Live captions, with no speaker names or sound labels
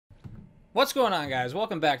What's going on, guys?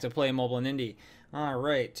 Welcome back to Play Mobile and Indie.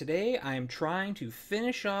 Alright, today I am trying to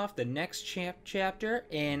finish off the next chapter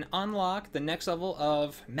and unlock the next level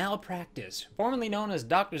of Malpractice, formerly known as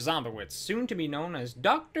Dr. Zombowitz, soon to be known as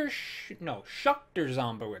SHOCKTOR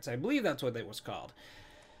Zombowitz. I believe that's what it was called.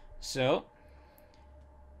 So,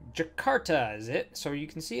 Jakarta is it. So you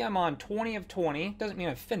can see I'm on 20 of 20. Doesn't mean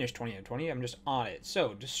I've finished 20 of 20. I'm just on it.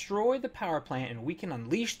 So destroy the power plant and we can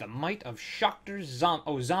unleash the might of SHOCKTOR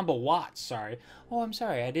Zombowatts. Sorry. Oh, I'm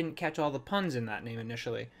sorry. I didn't catch all the puns in that name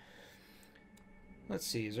initially. Let's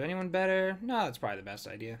see. Is there anyone better? No, that's probably the best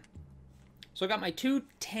idea. So I got my two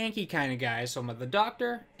tanky kind of guys. So I'm the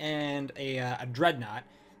doctor and a dreadnought.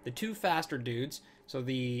 The two faster dudes. So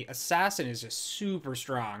the assassin is just super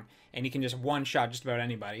strong, and he can just one-shot just about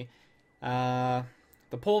anybody. The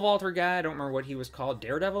pole vaulter guy, I don't remember what he was called,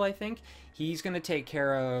 Daredevil, I think. He's going to take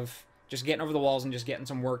care of just getting over the walls and just getting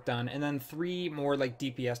some work done. And then three more, like,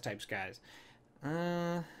 DPS types guys.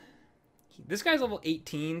 This guy's level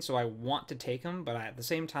 18, so I want to take him, but at the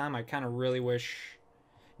same time, I kind of really wish...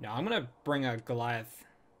 No, I'm going to bring a Goliath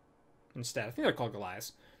instead. I think they're called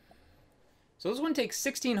Goliaths. So this one takes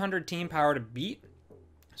 1,600 team power to beat.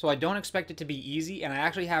 So I don't expect it to be easy, and I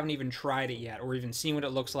actually haven't even tried it yet, or even seen what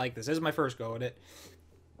it looks like. This is my first go at it.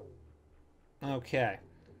 Okay.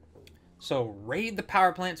 So, raid the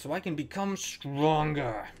power plant so I can become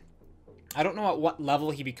stronger. I don't know at what level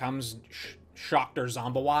he becomes SHOCKTOR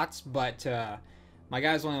Zombowatts, but my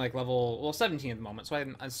guy's only like level, well, 17 at the moment, so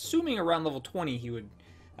I'm assuming around level 20 he would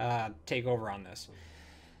take over on this.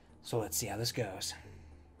 So let's see how this goes.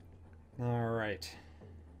 Alright.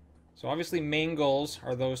 So obviously main goals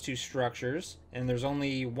are those two structures, and there's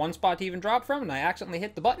only one spot to even drop from, and I accidentally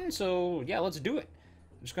hit the button, so yeah, let's do it.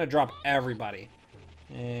 I'm just going to drop everybody.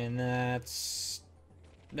 And that's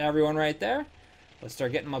everyone right there. Let's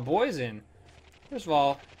start getting my boys in. First of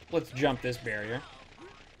all, let's jump this barrier.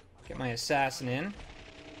 Get my assassin in.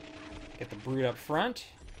 Get the brute up front.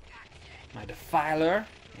 My defiler,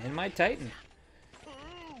 and my titan.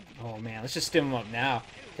 Oh man, let's just stim them up now.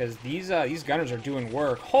 Because these gunners are doing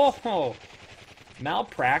work. Ho ho!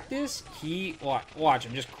 Malpractice, watch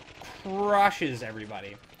him just crushes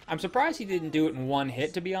everybody. I'm surprised he didn't do it in one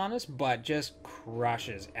hit, to be honest, but just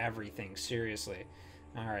crushes everything, seriously.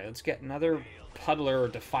 Alright, let's get another puddler or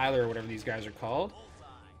defiler or whatever these guys are called.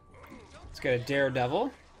 Let's get a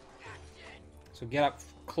daredevil. So get up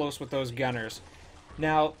close with those gunners.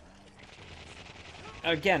 Now,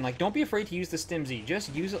 again, like, don't be afraid to use the Stim-Z.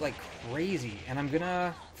 Just use it like crazy. And I'm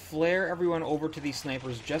gonna flare everyone over to these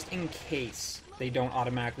snipers just in case they don't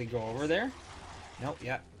automatically go over there. Nope,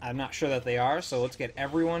 yeah, I'm not sure that they are, so let's get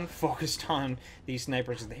everyone focused on these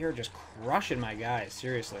snipers. They are just crushing my guys,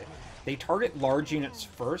 seriously. They target large units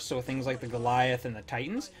first, so things like the Goliath and the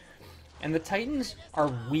Titans. And the Titans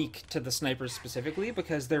are weak to the snipers specifically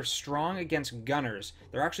because they're strong against gunners.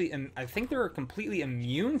 They're actually, I think they're completely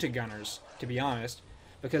immune to gunners, to be honest.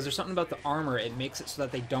 Because there's something about the armor, it makes it so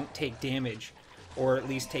that they don't take damage, or at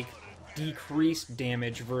least take decreased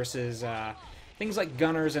damage versus things like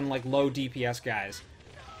gunners and like low DPS guys.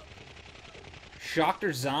 SHOCKTOR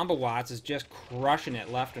Zombowatts is just crushing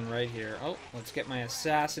it left and right here. Oh, let's get my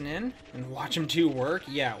assassin in and watch him do work.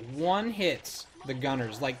 Yeah, one hits the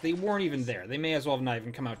gunners like they weren't even there. They may as well have not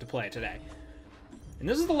even come out to play today. And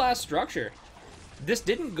this is the last structure. This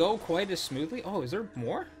didn't go quite as smoothly. Oh, is there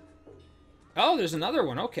more? Oh, there's another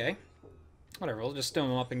one. Okay. Whatever, we'll just stim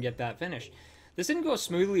them up and get that finished. This didn't go as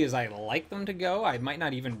smoothly as I like them to go. I might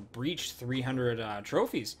not even breach 300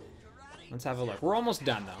 trophies. Let's have a look. We're almost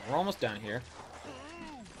done, though. We're almost done here.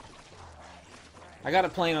 I got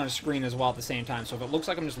it playing on a screen as well at the same time, so if it looks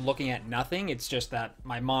like I'm just looking at nothing, it's just that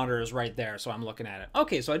my monitor is right there, so I'm looking at it.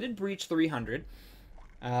 Okay, so I did breach 300.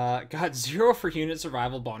 Got 0 for unit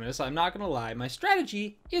survival bonus. I'm not going to lie. My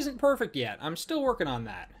strategy isn't perfect yet. I'm still working on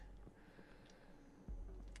that.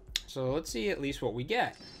 So let's see at least what we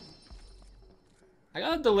get. I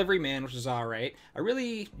got a delivery man, which is alright. I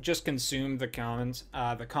really just consumed the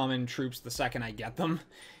common troops the second I get them,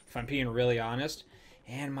 if I'm being really honest.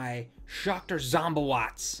 And my SHOCKTOR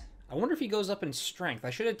Zombowatts. I wonder if he goes up in strength. I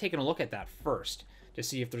should have taken a look at that first to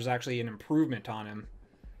see if there's actually an improvement on him.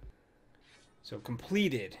 So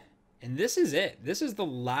completed. And this is it. This is the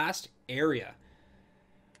last area.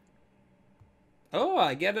 Oh,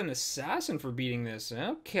 I get an assassin for beating this.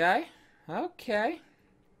 Okay. Okay.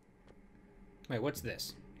 Wait, what's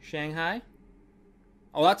this? Shanghai?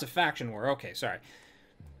 Oh, that's a faction war. Okay, sorry.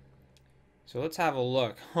 So let's have a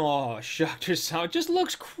look. Oh, SHOCKTOR Zombowatts. It just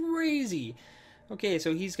looks crazy. Okay,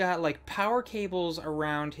 so he's got, like, power cables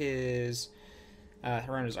around his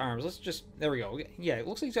around his arms. Let's just, there we go. Yeah, it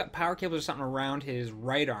looks like he's got power cables or something around his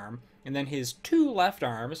right arm, and then his 2 left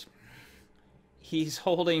arms, he's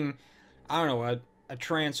holding, I don't know, a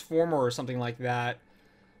transformer or something like that,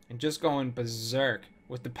 and just going berserk.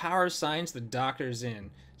 With the power signs, the doctor's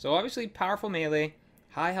in. So obviously powerful melee,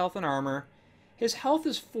 high health and armor. His health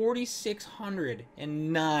is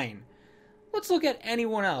 4,609. Let's look at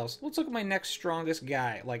anyone else. Let's look at my next strongest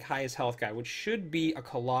guy, like highest health guy, which should be a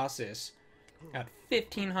Colossus at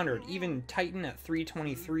 1,500. Even Titan at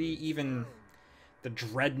 323. Even the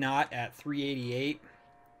Dreadnought at 388.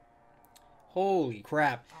 Holy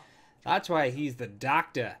crap. That's why he's the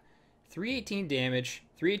doctor. 318 damage,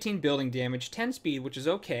 318 building damage, 10 speed, which is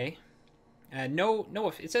okay. No,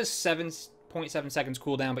 it says 7.7 seconds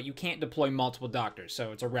cooldown, but you can't deploy multiple doctors,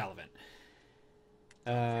 so it's irrelevant.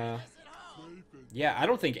 Yeah, I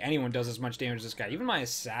don't think anyone does as much damage as this guy. Even my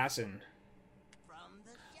assassin.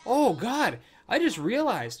 Oh, God. I just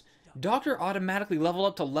realized. Doctor automatically leveled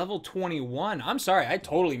up to level 21. I'm sorry, I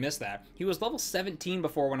totally missed that. He was level 17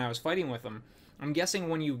 before when I was fighting with him. I'm guessing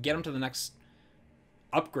when you get him to the next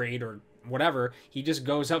upgrade or whatever, he just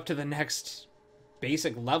goes up to the next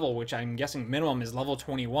basic level, which I'm guessing minimum is level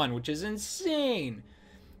 21, which is insane.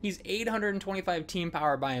 He's 825 team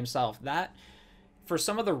power by himself. That, for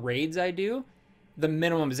some of the raids I do, the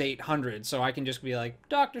minimum is 800, so I can just be like,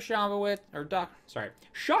 Dr. Zombowitz, or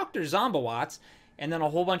SHOCKTOR ZOMBIWATTS, and then a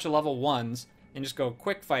whole bunch of level 1s, and just go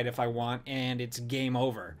quick fight if I want, and it's game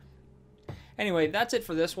over. Anyway, that's it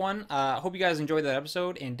for this one. I hope you guys enjoyed that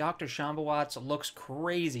episode, and Dr. Zombowatts looks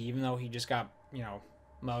crazy, even though he just got, you know,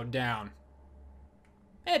 mowed down.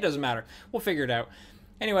 It doesn't matter. We'll figure it out.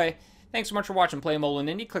 Anyway, thanks so much for watching Play Mobile and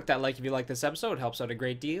Indie. Click that like if you like this episode. It helps out a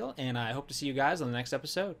great deal, and I hope to see you guys on the next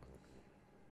episode.